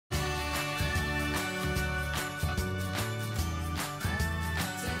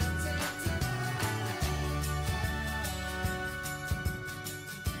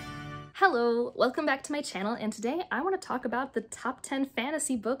Hello, welcome back to my channel, and today I want to talk about the top 10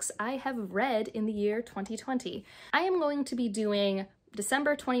 fantasy books I have read in the year 2020. I am going to be doing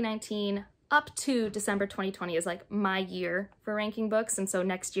December 2019 up to December 2020 is like my year for ranking books, and so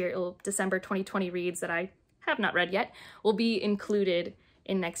next year December 2020 reads that I have not read yet will be included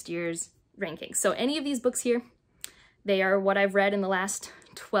in next year's rankings. So any of these books here, they are what I've read in the last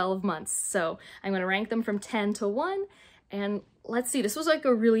 12 months. So I'm going to rank them from 10 to 1. And let's see, this was like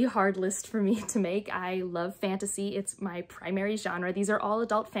a really hard list for me to make. I love fantasy. It's my primary genre. These are all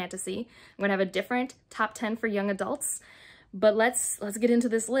adult fantasy. I'm gonna have a different top 10 for young adults, but let's get into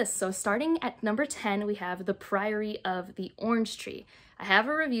this list. So starting at number 10, we have The Priory of the Orange Tree. I have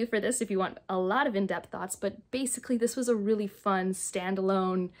a review for this if you want a lot of in-depth thoughts, but basically this was a really fun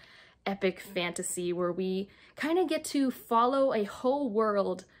standalone epic fantasy where we kind of get to follow a whole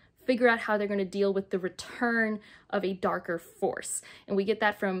world, figure out how they're going to deal with the return of a darker force. And we get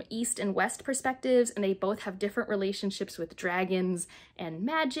that from East and West perspectives, and they both have different relationships with dragons and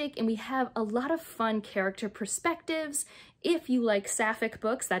magic, and we have a lot of fun character perspectives. If you like sapphic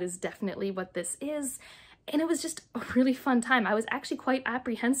books, that is definitely what this is. And it was just a really fun time. I was actually quite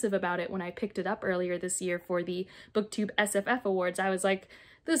apprehensive about it when I picked it up earlier this year for the BookTube SFF Awards. I was like,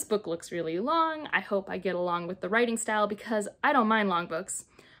 this book looks really long. I hope I get along with the writing style because I don't mind long books.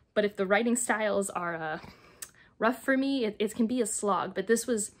 But if the writing styles are rough for me, it can be a slog. But this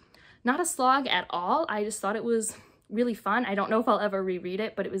was not a slog at all. I just thought it was really fun. I don't know if I'll ever reread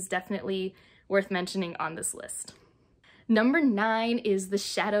it, but it was definitely worth mentioning on this list. Number 9 is The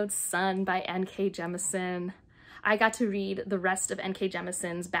Shadowed Sun by N.K. Jemisin. I got to read the rest of N.K.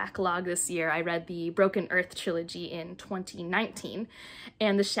 Jemisin's backlog this year. I read the Broken Earth trilogy in 2019,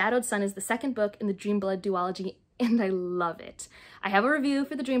 and The Shadowed Sun is the second book in the Dreamblood duology, and I love it. I have a review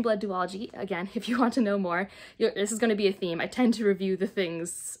for the Dreamblood duology. Again, if you want to know more, this is going to be a theme. I tend to review the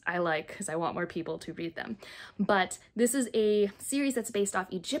things I like because I want more people to read them. But this is a series that's based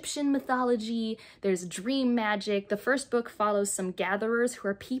off Egyptian mythology. There's dream magic. The first book follows some gatherers who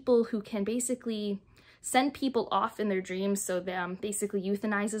are people who can basically send people off in their dreams, so basically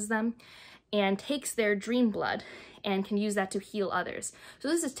euthanizes them and takes their dream blood and can use that to heal others. So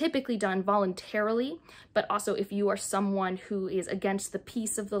this is typically done voluntarily, but also if you are someone who is against the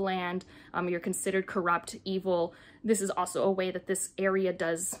peace of the land, you're considered corrupt, evil, this is also a way that this area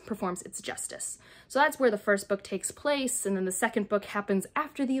performs its justice. So that's where the first book takes place, and then the second book happens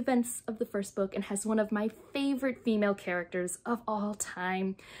after the events of the first book and has one of my favorite female characters of all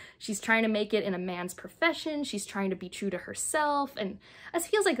time. She's trying to make it in a man's profession, she's trying to be true to herself, and it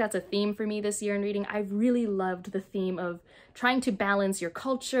feels like that's a theme for me this year in reading. I've really loved the theme of trying to balance your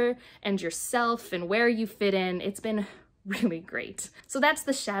culture and yourself and where you fit in. It's been really great. So that's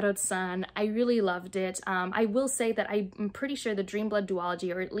The Shadowed Sun. I really loved it. I will say that I'm pretty sure the Dreamblood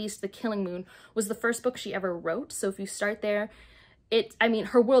duology, or at least The Killing Moon, was the first book she ever wrote. So if you start there,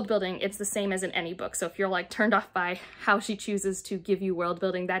 her world building, it's the same as in any book. So if you're like turned off by how she chooses to give you world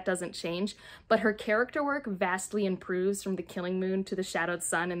building, that doesn't change. But her character work vastly improves from The Killing Moon to The Shadowed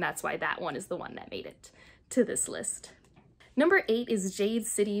Sun, and that's why that one is the one that made it to this list. Number 8 is Jade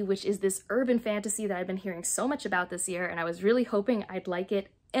City, which is this urban fantasy that I've been hearing so much about this year, and I was really hoping I'd like it,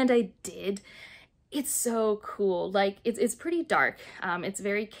 and I did. It's so cool. Like, it's pretty dark. It's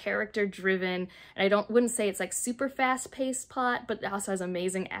very character driven, and wouldn't say it's like super fast paced plot, but it also has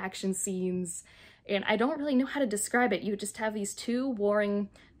amazing action scenes, and I don't really know how to describe it. You just have these two warring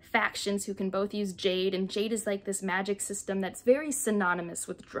factions who can both use jade, and jade is like this magic system that's very synonymous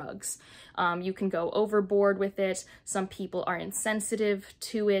with drugs. You can go overboard with it. Some people are insensitive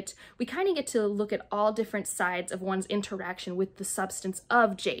to it. We kind of get to look at all different sides of one's interaction with the substance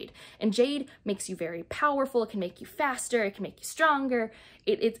of jade. And jade makes you very powerful. It can make you faster. It can make you stronger.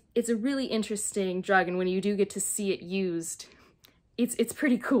 It's a really interesting drug, and when you do get to see it used, it's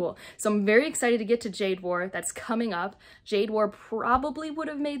pretty cool. So I'm very excited to get to Jade War. That's coming up. Jade War probably would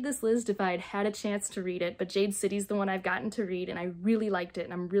have made this list if I had had a chance to read it, but Jade City's the one I've gotten to read, and I really liked it,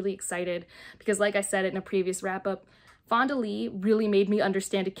 and I'm really excited because, like I said in a previous wrap-up, Fonda Lee really made me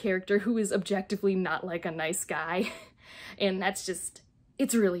understand a character who is objectively not like a nice guy, and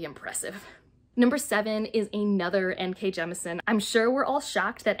it's really impressive. Number 7 is another N.K. Jemisin. I'm sure we're all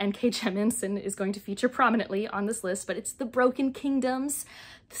shocked that N.K. Jemisin is going to feature prominently on this list, but it's The Broken Kingdoms,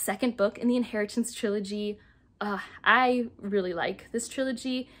 the second book in the Inheritance trilogy. I really like this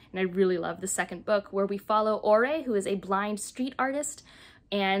trilogy, and I really love the second book, where we follow Ore, who is a blind street artist,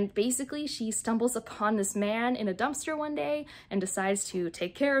 and basically she stumbles upon this man in a dumpster one day and decides to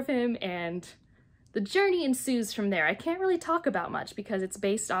take care of him, and the journey ensues from there. I can't really talk about much because it's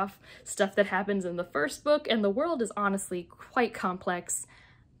based off stuff that happens in the first book, and the world is honestly quite complex,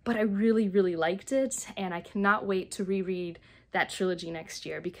 but I really, really liked it, and I cannot wait to reread that trilogy next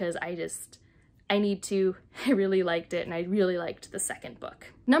year because I need to. I really liked it, and I really liked the second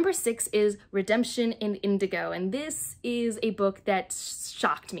book. Number 6 is Redemption in Indigo, and this is a book that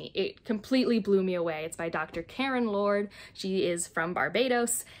shocked me. It completely blew me away. It's by Dr. Karen Lord. She is from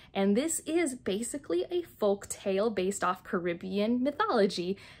Barbados, and this is basically a folk tale based off Caribbean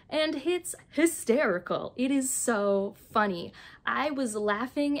mythology, and it's hysterical. It is so funny. I was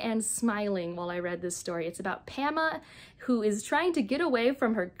laughing and smiling while I read this story. It's about Pama, who is trying to get away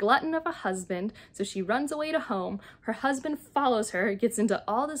from her glutton of a husband, so she runs away to home. Her husband follows her, gets into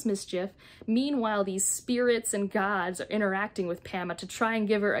all this mischief. Meanwhile, these spirits and gods are interacting with Pama to try and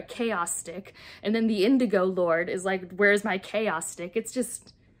give her a chaos stick, and then the Indigo Lord is like, where's my chaos stick?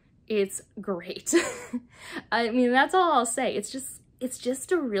 It's great. I mean, that's all I'll say. It's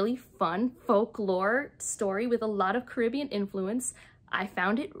just a really fun folklore story with a lot of Caribbean influence. I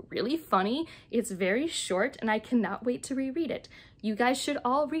found it really funny. It's very short, and I cannot wait to reread it. You guys should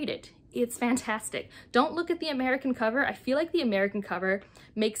all read it. It's fantastic. Don't look at the American cover. I feel like the American cover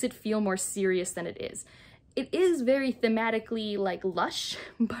makes it feel more serious than it is. It is very thematically like lush,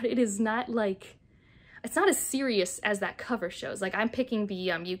 but it is not like, it's not as serious as that cover shows. Like, I'm picking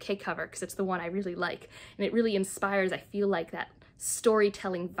the UK cover because it's the one I really like, and it really inspires, I feel like, that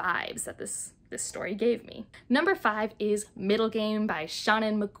storytelling vibes that this story gave me. Number 5 is Middle Game by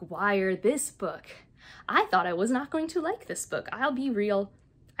Shannon McGuire. This book, I thought I was not going to like this book. I'll be real.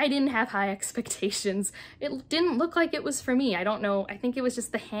 I didn't have high expectations. It didn't look like it was for me. I don't know. I think it was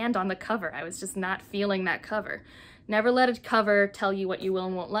just the hand on the cover. I was just not feeling that cover. Never let a cover tell you what you will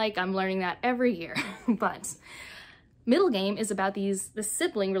and won't like. I'm learning that every year. But Middle Game is about the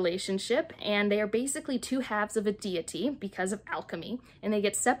sibling relationship, and they are basically two halves of a deity because of alchemy, and they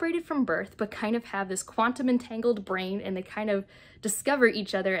get separated from birth but kind of have this quantum entangled brain, and they kind of discover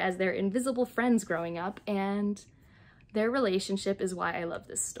each other as their invisible friends growing up, and their relationship is why I love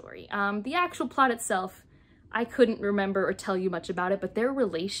this story. The actual plot itself, I couldn't remember or tell you much about it, but their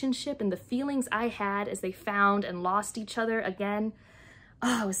relationship and the feelings I had as they found and lost each other again,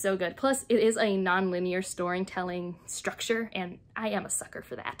 oh, it was so good. Plus, it is a non-linear storytelling structure, and I am a sucker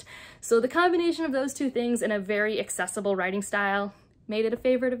for that. So the combination of those two things in a very accessible writing style made it a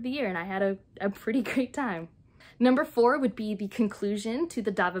favorite of the year, and I had a pretty great time. Number 4 would be the conclusion to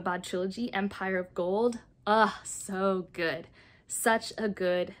the Daevabad trilogy, Empire of Gold. So good. Such a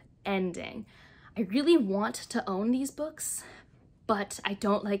good ending. I really want to own these books, but I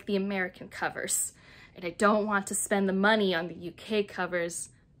don't like the American covers, and I don't want to spend the money on the UK covers.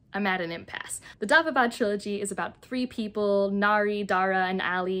 I'm at an impasse. The Daevabad trilogy is about 3 people, Nari, Dara, and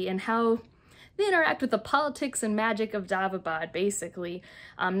Ali, and how they interact with the politics and magic of Daevabad, basically.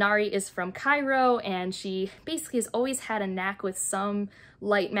 Nari is from Cairo, and she basically has always had a knack with some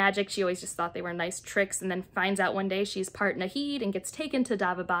light magic. She always just thought they were nice tricks, and then finds out one day she's part Nahid and gets taken to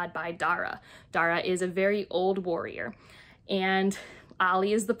Daevabad by Dara. Dara is a very old warrior, and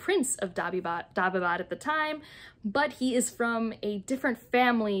Ali is the prince of Daevabad at the time, but he is from a different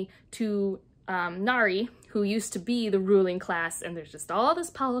family to Nari, who used to be the ruling class, and there's just all this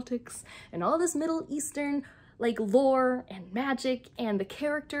politics and all this Middle Eastern like lore and magic, and the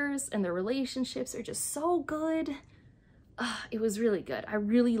characters and the relationships are just so good. It was really good. I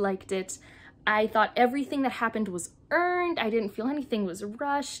really liked it. I thought everything that happened was earned. I didn't feel anything was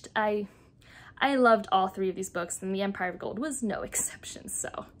rushed. I loved all 3 of these books, and The Empire of Gold was no exception,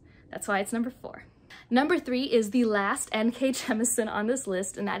 so that's why it's number 4. Number 3 is the last N.K. Jemisin on this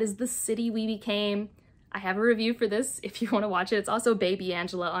list, and that is The City We Became. I have a review for this if you want to watch it. It's also Baby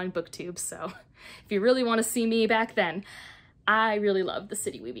Angela on BookTube, so if you really want to see me back then. I really love The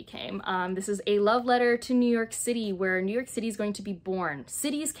City We Became. This is a love letter to New York City, where New York City is going to be born.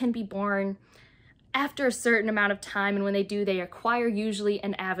 Cities can be born after a certain amount of time, and when they do, they acquire usually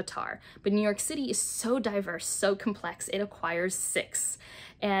an avatar. But New York City is so diverse, so complex, it acquires 6.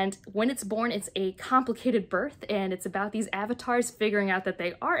 And when it's born, it's a complicated birth, and it's about these avatars figuring out that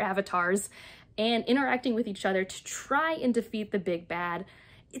they are avatars and interacting with each other to try and defeat the big bad.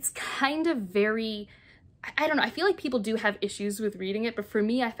 It's kind of very, I don't know, I feel like people do have issues with reading it, but for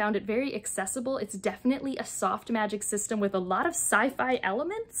me, I found it very accessible. It's definitely a soft magic system with a lot of sci-fi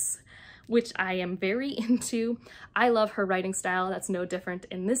elements, which I am very into. I love her writing style. That's no different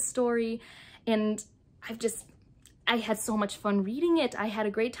in this story. And I had so much fun reading it. I had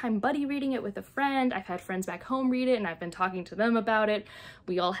a great time buddy reading it with a friend. I've had friends back home read it, and I've been talking to them about it.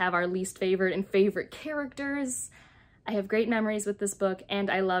 We all have our least favorite and favorite characters. I have great memories with this book, and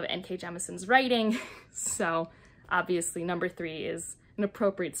I love N.K. Jemisin's writing, so obviously number 3 is an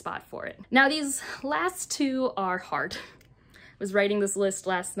appropriate spot for it. Now these last 2 are hard. was writing this list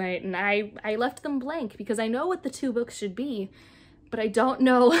last night, and I left them blank because I know what the 2 books should be, but I don't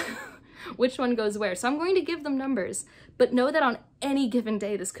know which one goes where. So I'm going to give them numbers, but know that on any given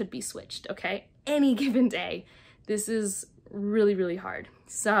day, this could be switched, okay? Any given day. This is really, really hard.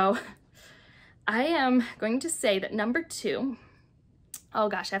 So I am going to say that number 2, oh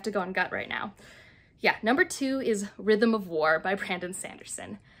gosh, I have to go on gut right now. Yeah, number 2 is Rhythm of War by Brandon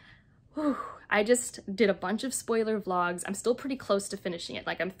Sanderson. Whew, I just did a bunch of spoiler vlogs. I'm still pretty close to finishing it.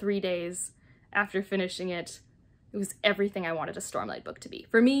 Like, I'm 3 days after finishing it. It was everything I wanted a Stormlight book to be.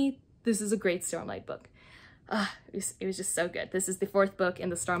 For me, this is a great Stormlight book. It was just so good. This is the 4th book in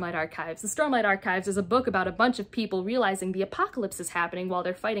the Stormlight Archives. The Stormlight Archives is a book about a bunch of people realizing the apocalypse is happening while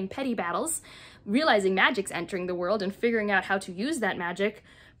they're fighting petty battles, realizing magic's entering the world and figuring out how to use that magic,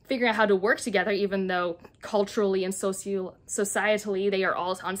 figuring out how to work together even though culturally and societally they are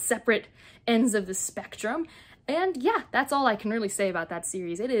all on separate ends of the spectrum. And yeah, that's all I can really say about that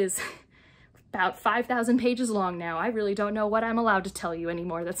series. It is about 5,000 pages long now. I really don't know what I'm allowed to tell you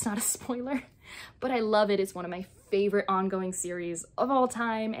anymore. That's not a spoiler. But I love it. It's one of my favorite ongoing series of all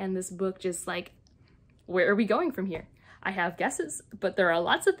time, and this book just like, where are we going from here? I have guesses, but there are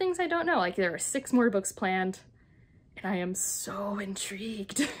lots of things I don't know. Like, there are 6 more books planned, and I am so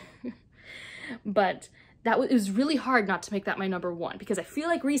intrigued. But it was really hard not to make that my number 1, because I feel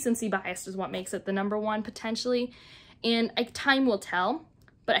like recency bias is what makes it the number 1 potentially, and time will tell,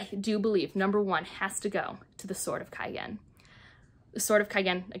 but I do believe number 1 has to go to The Sword of Cayenne. The Sword of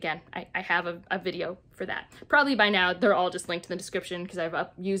Cayenne, again, I have a video for that. Probably by now, they're all just linked in the description because I've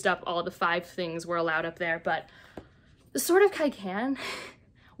used up all the 5 things we're allowed up there, but The Sword of Cayenne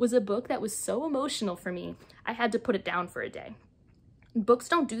was a book that was so emotional for me, I had to put it down for a day. Books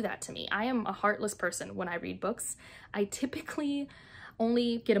don't do that to me. I am a heartless person when I read books. I typically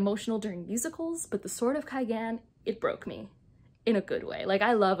only get emotional during musicals, but The Sword of Cayenne, it broke me. In a good way. Like,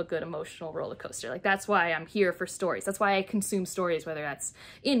 I love a good emotional roller coaster. Like, that's why I'm here for stories. That's why I consume stories, whether that's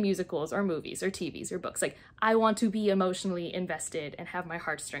in musicals or movies or TVs or books. Like, I want to be emotionally invested and have my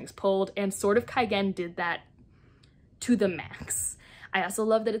heartstrings pulled, and Sword of Cayenne did that to the max. I also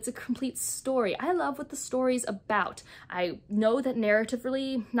love that it's a complete story. I love what the story's about. I know that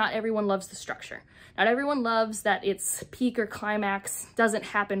narratively, not everyone loves the structure. Not everyone loves that its peak or climax doesn't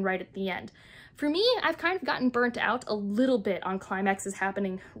happen right at the end. For me, I've kind of gotten burnt out a little bit on climaxes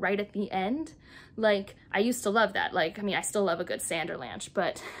happening right at the end. Like, I used to love that. Like, I mean, I still love a good Sanderlanche,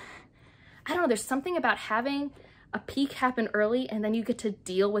 but I don't know, there's something about having a peak happen early and then you get to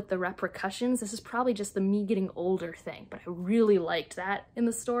deal with the repercussions. This is probably just the me getting older thing, but I really liked that in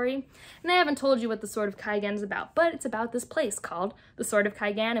the story. And I haven't told you what The Sword of Cayenne is about, but it's about this place called The Sword of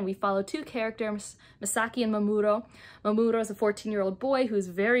Cayenne, and we follow 2 characters, Misaki and Mamuro. Mamuro is a 14-year-old boy who's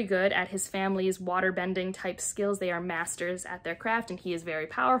very good at his family's waterbending type skills. They are masters at their craft, and he is very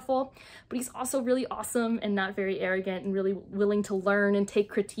powerful, but he's also really awesome and not very arrogant and really willing to learn and take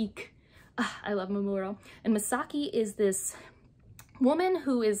critique. I love Mamuro. And Misaki is this woman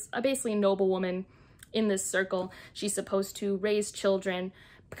who is basically a noble woman in this circle. She's supposed to raise children,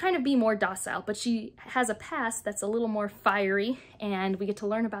 kind of be more docile, but she has a past that's a little more fiery, and we get to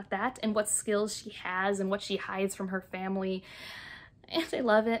learn about that and what skills she has and what she hides from her family. And I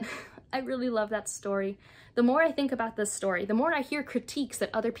love it. I really love that story. The more I think about this story, the more I hear critiques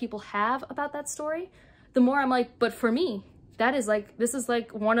that other people have about that story, the more I'm like, but for me, this is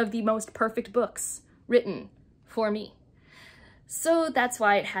like one of the most perfect books written for me. So that's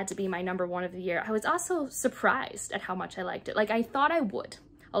why it had to be my number 1 of the year. I was also surprised at how much I liked it. Like, I thought I would.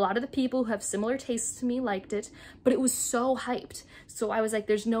 A lot of the people who have similar tastes to me liked it, but it was so hyped. So I was like,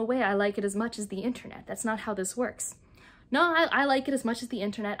 there's no way I like it as much as the internet. That's not how this works. No, I like it as much as the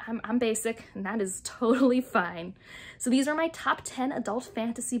internet. I'm basic, and that is totally fine. So these are my top 10 adult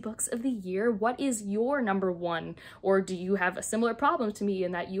fantasy books of the year. What is your number 1? Or do you have a similar problem to me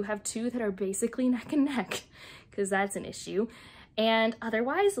in that you have 2 that are basically neck and neck? Because that's an issue. And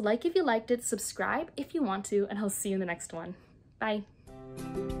otherwise, like if you liked it, subscribe if you want to, and I'll see you in the next one. Bye.